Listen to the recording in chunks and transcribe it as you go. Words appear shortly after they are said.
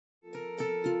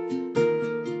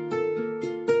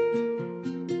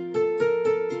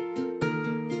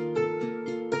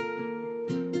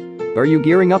Are you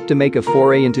gearing up to make a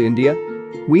foray into India?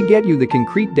 We get you the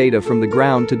concrete data from the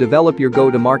ground to develop your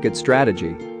go-to-market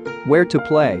strategy. Where to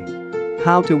play,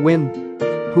 how to win,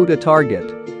 who to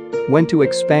target, when to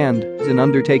expand, and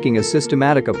undertaking a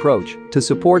systematic approach to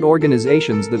support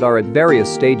organizations that are at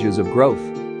various stages of growth.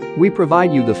 We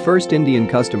provide you the first Indian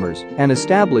customers and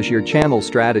establish your channel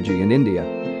strategy in India.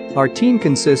 Our team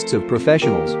consists of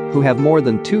professionals who have more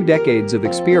than 2 decades of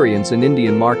experience in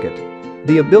Indian market.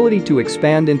 The ability to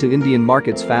expand into Indian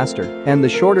markets faster and the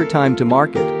shorter time to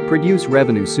market produce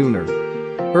revenue sooner.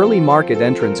 Early market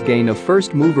entrants gain a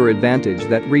first-mover advantage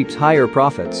that reaps higher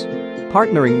profits.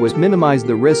 Partnering with minimize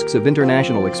the risks of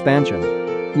international expansion.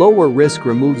 Lower risk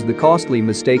removes the costly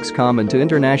mistakes common to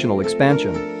international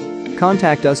expansion.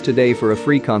 Contact us today for a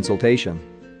free consultation.